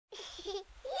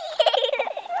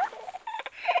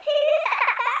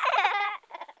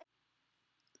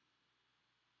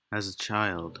As a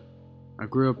child, I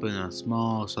grew up in a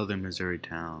small southern Missouri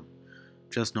town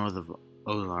just north of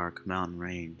Ozark mountain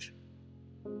range.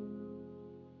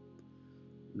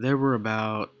 There were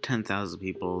about 10,000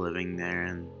 people living there,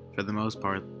 and for the most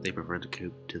part, they preferred to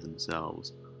keep to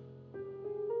themselves.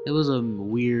 It was a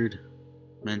weird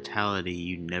mentality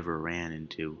you never ran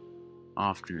into,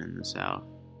 often in the South.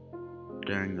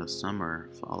 During the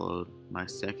summer followed my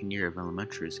second year of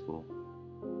elementary school.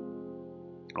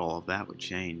 All of that would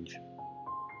change.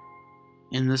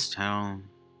 In this town,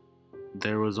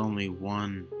 there was only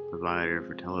one provider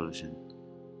for television.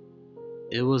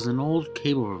 It was an old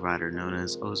cable provider known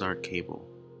as Ozark Cable,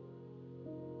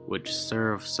 which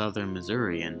served southern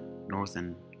Missouri and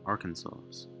northern Arkansas.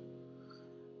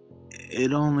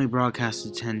 It only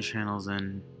broadcasted 10 channels,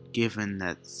 and given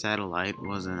that satellite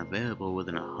wasn't available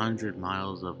within 100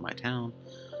 miles of my town,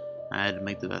 I had to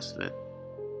make the best of it.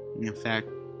 In fact,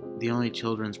 the only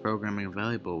children's programming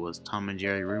available was Tom and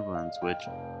Jerry reruns, which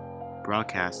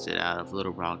broadcasted out of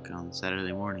Little Rock on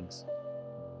Saturday mornings.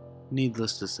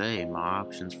 Needless to say, my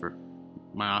options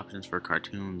for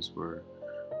cartoons were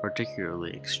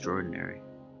particularly extraordinary.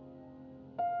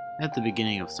 At the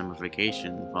beginning of summer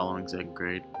vacation, following second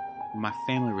grade, my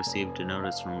family received a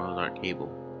notice from Ozark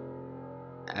Cable,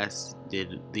 as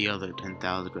did the other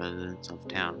 10,000 residents of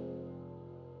town.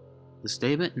 The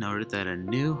statement noted that a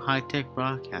new high-tech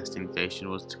broadcasting station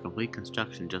was to complete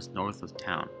construction just north of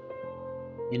town.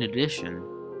 In addition,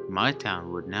 my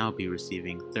town would now be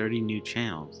receiving 30 new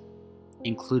channels,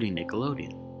 including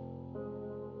Nickelodeon.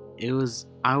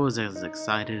 I was as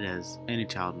excited as any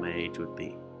child my age would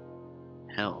be.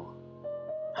 Hell,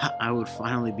 I would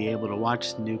finally be able to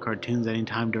watch new cartoons any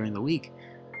time during the week.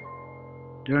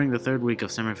 During the third week of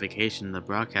summer vacation, the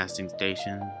broadcasting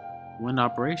station went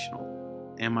operational,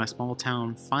 and my small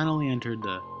town finally entered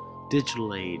the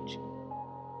digital age.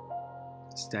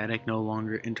 Static no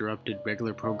longer interrupted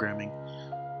regular programming,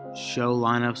 show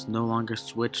lineups no longer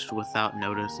switched without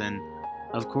notice, and,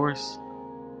 of course,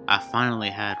 I finally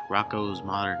had Rocko's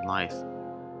Modern Life.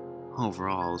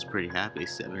 Overall, I was pretty happy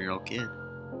 7-year-old kid.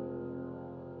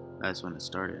 That's when it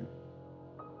started.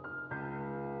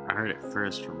 I heard it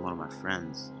first from one of my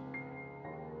friends.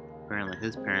 Apparently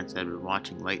his parents had been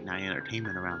watching late night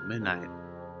entertainment around midnight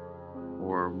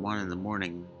or 1 in the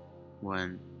morning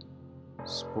when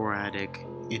sporadic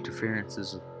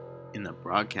interferences in the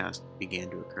broadcast began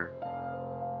to occur.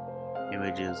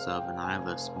 Images of an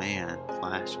eyeless man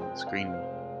flashed on the screen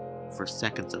for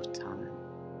seconds of time,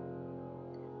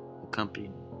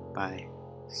 accompanied by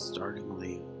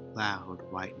startlingly loud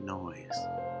white noise.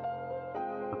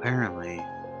 Apparently,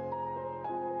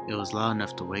 it was loud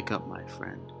enough to wake up my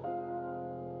friend.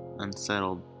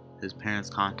 Unsettled, his parents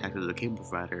contacted the cable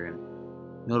provider and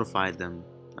notified them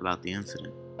about the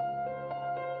incident,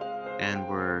 and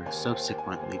were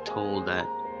subsequently told that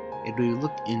it would be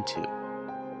looked into.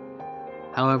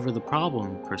 However, the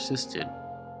problem persisted.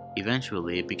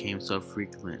 Eventually, it became so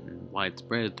frequent and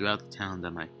widespread throughout the town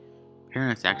that my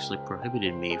parents actually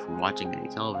prohibited me from watching any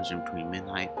television between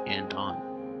midnight and dawn.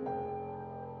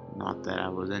 Not that I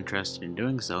was interested in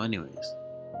doing so anyways.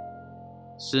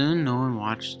 Soon, no one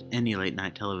watched any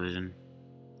late-night television.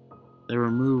 There were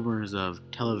rumors of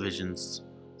televisions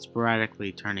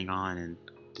sporadically turning on and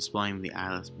displaying the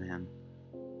eyeless man,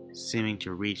 seeming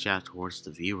to reach out towards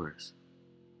the viewers.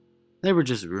 They were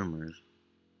just rumors.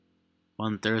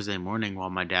 One Thursday morning, while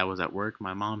my dad was at work,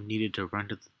 my mom needed to run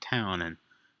to the town and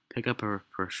pick up her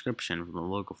prescription from the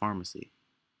local pharmacy.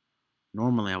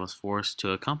 Normally, I was forced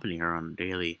to accompany her on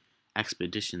daily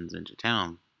expeditions into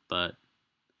town, but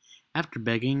after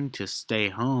begging to stay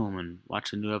home and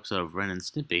watch a new episode of Ren and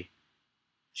Stimpy,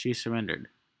 she surrendered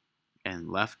and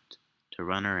left to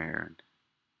run her errand.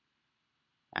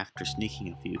 After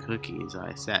sneaking a few cookies,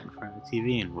 I sat in front of the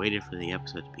TV and waited for the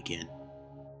episode to begin.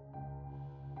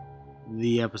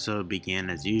 The episode began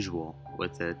as usual,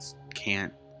 with its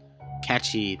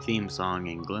catchy theme song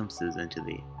and glimpses into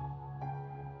the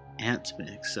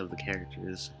antics of the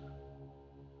characters.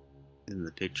 Then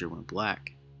the picture went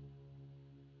black.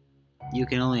 You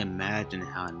can only imagine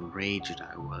how enraged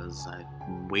I was. I'd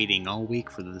been waiting all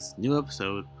week for this new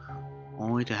episode,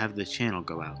 only to have the channel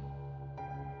go out.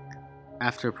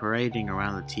 After parading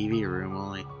around the TV room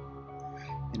only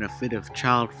in a fit of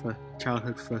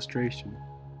childhood frustration,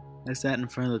 I sat in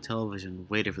front of the television and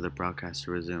waited for the broadcast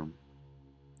to resume.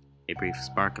 A brief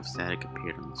spark of static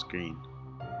appeared on the screen,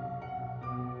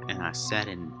 and I sat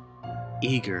in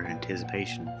eager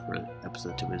anticipation for the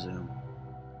episode to resume.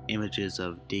 Images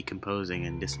of decomposing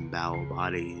and disemboweled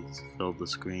bodies filled the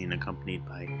screen, accompanied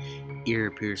by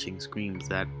ear-piercing screams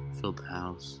that filled the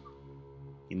house.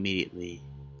 Immediately,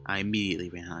 I immediately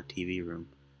ran out of the TV room,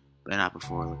 but not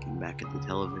before looking back at the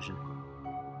television.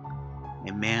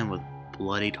 A man with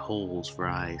bloodied holes for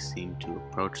eyes seemed to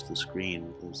approach the screen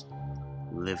with his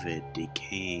livid,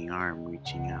 decaying arm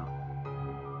reaching out.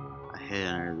 I hid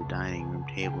under the dining room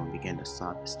table and began to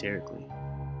sob hysterically.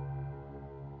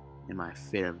 In my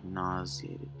fit of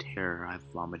nauseated terror, I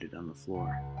vomited on the floor.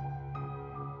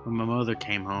 When my mother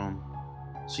came home,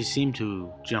 she seemed to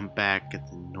jump back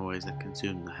at the noise that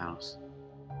consumed the house,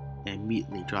 and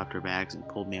immediately dropped her bags and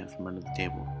pulled me out from under the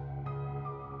table.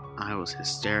 I was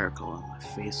hysterical and my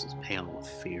face was pale with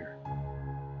fear.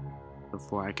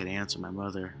 Before I could answer my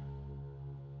mother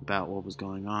about what was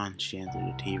going on, she entered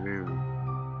the TV room.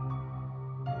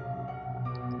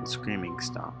 The screaming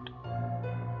stopped.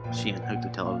 She unhooked the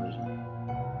television.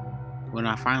 When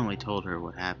I finally told her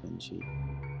what happened, she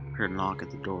heard a knock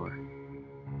at the door.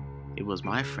 It was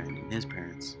my friend and his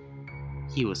parents.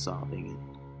 He was sobbing and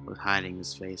was hiding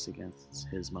his face against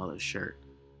his mother's shirt.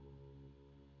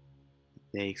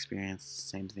 They experienced the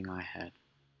same thing I had.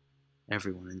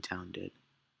 Everyone in town did.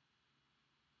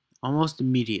 Almost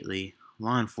immediately,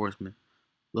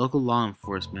 local law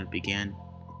enforcement began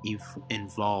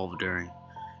involved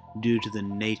due to the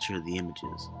nature of the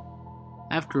images.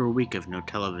 After a week of no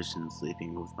television,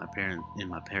 sleeping with in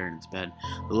my parents' bed,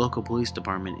 the local police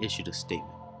department issued a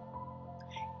statement.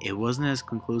 It wasn't as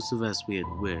conclusive as we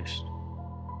had wished.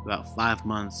 About 5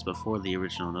 months before the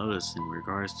original notice in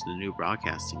regards to the new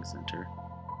broadcasting center,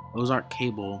 Ozark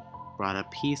Cable bought a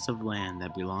piece of land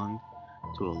that belonged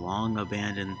to a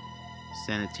long-abandoned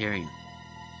sanitarium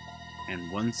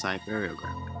and one-site burial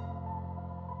ground.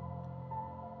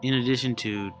 In addition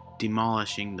to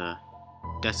demolishing the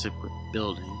desperate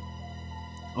building,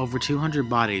 over 200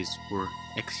 bodies were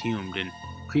exhumed and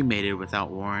cremated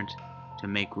without warrant to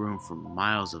make room for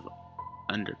miles of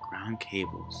underground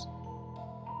cables.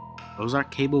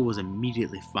 Ozark Cable was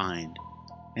immediately fined,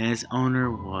 and its owner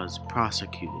was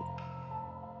prosecuted.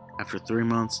 After 3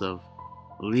 months of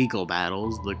legal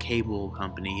battles, the cable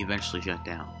company eventually shut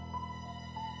down,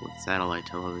 with satellite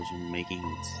television making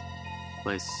its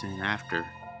place soon after.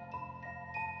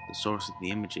 The source of the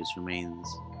images remains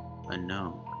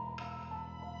unknown.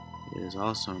 It is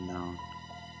also known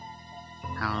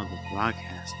how the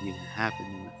broadcast even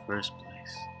happened in the first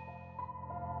place.